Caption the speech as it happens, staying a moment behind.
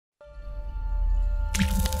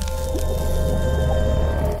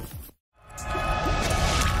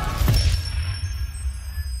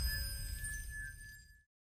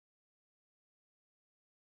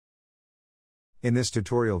In this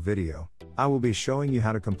tutorial video, I will be showing you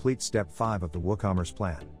how to complete step 5 of the WooCommerce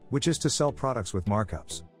plan, which is to sell products with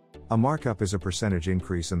markups. A markup is a percentage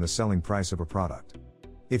increase in the selling price of a product.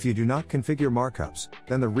 If you do not configure markups,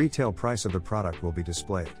 then the retail price of the product will be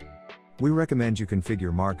displayed. We recommend you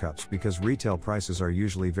configure markups because retail prices are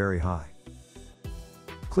usually very high.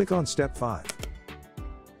 Click on step 5.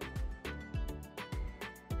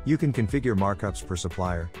 You can configure markups per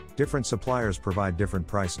supplier. Different suppliers provide different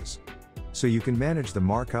prices, so you can manage the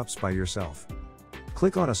markups by yourself.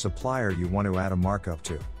 Click on a supplier you want to add a markup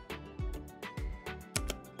to.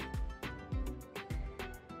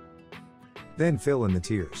 Then fill in the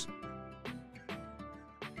tiers.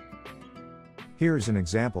 Here is an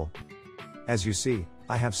example. As you see,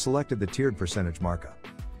 I have selected the tiered percentage markup.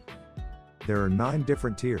 There are 9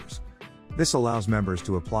 different tiers. This allows members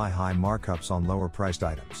to apply high markups on lower priced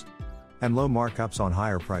items and low markups on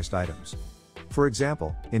higher priced items. For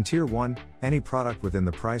example, in Tier 1, any product within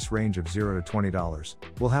the price range of $0 to $20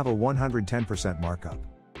 will have a 110% markup.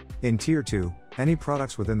 In Tier 2, any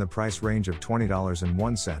products within the price range of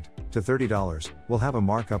 $20.01 to $30 will have a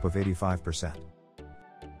markup of 85%.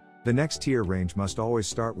 The next tier range must always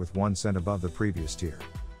start with 1 cent above the previous tier.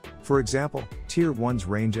 For example, Tier 1's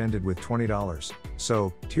range ended with $20,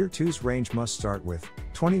 so Tier 2's range must start with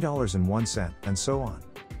 $20.01 and so on.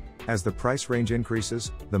 As the price range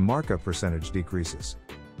increases, the markup percentage decreases.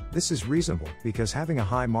 This is reasonable because having a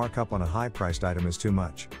high markup on a high-priced item is too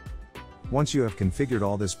much. Once you have configured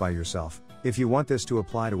all this by yourself, if you want this to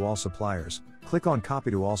apply to all suppliers, click on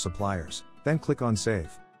Copy to all suppliers, then click on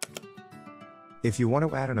Save. If you want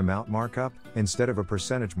to add an amount markup instead of a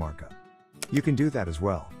percentage markup, you can do that as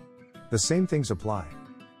well. The same things apply.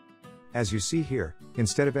 As you see here,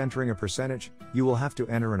 instead of entering a percentage, you will have to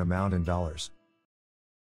enter an amount in dollars.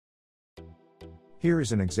 Here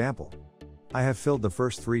is an example. I have filled the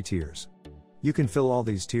first 3 tiers. You can fill all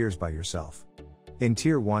these tiers by yourself. In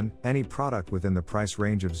Tier 1, any product within the price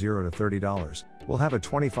range of $0 to $30 will have a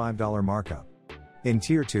 $25 markup. In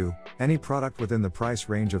Tier 2, any product within the price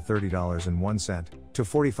range of $30.01 to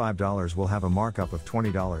 $45 will have a markup of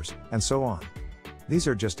 $20, and so on. These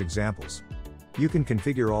are just examples. You can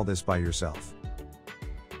configure all this by yourself.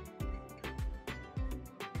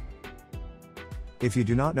 If you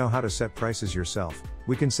do not know how to set prices yourself,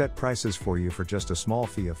 we can set prices for you for just a small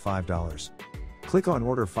fee of $5. Click on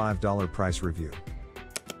Order $5 Price Review.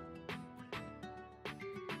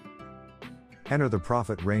 Enter the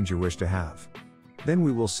profit range you wish to have. Then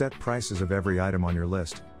we will set prices of every item on your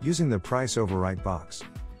list, using the price overwrite box.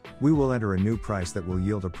 We will enter a new price that will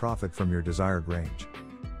yield a profit from your desired range.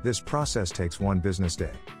 This process takes 1 business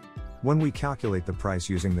day. When we calculate the price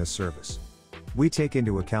using this service, we take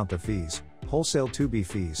into account the fees, wholesale 2B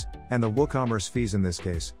fees, and the WooCommerce fees in this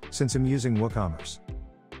case, since I'm using WooCommerce.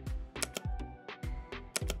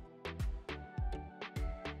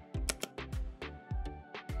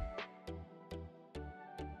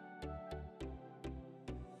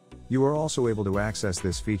 You are also able to access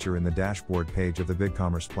this feature in the dashboard page of the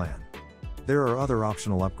WooCommerce plan. There are other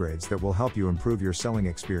optional upgrades that will help you improve your selling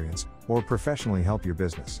experience, or professionally help your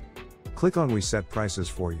business. Click on We Set Prices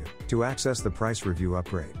for You to access the price review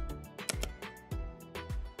upgrade.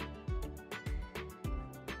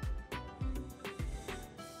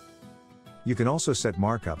 You can also set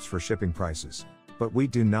markups for shipping prices, but we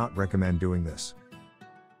do not recommend doing this.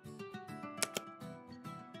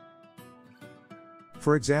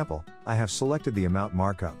 For example, I have selected the amount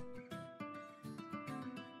markup.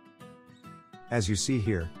 As you see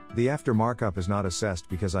here, the after markup is not assessed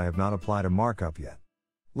because I have not applied a markup yet.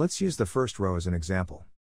 Let's use the first row as an example.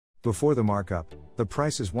 Before the markup, the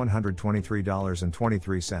price is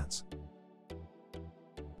 $123.23.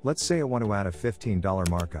 Let's say I want to add a $15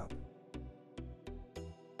 markup.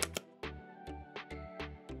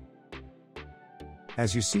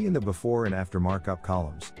 As you see in the before and after markup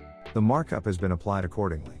columns, the markup has been applied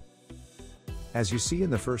accordingly. As you see in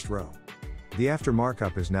the first row, the after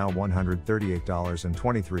markup is now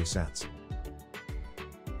 $138.23.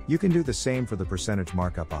 You can do the same for the percentage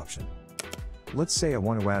markup option. Let's say I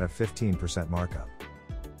want to add a 15% markup.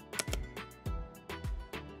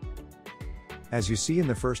 As you see in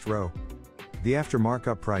the first row, the after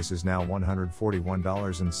markup price is now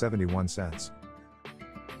 $141.71.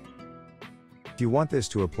 If you want this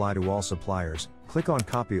to apply to all suppliers, click on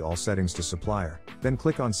Copy All Settings to Supplier, then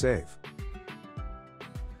click on Save.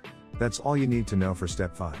 That's all you need to know for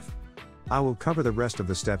step 5. I will cover the rest of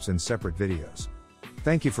the steps in separate videos.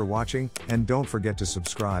 Thank you for watching, and don't forget to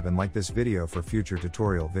subscribe and like this video for future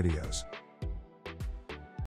tutorial videos.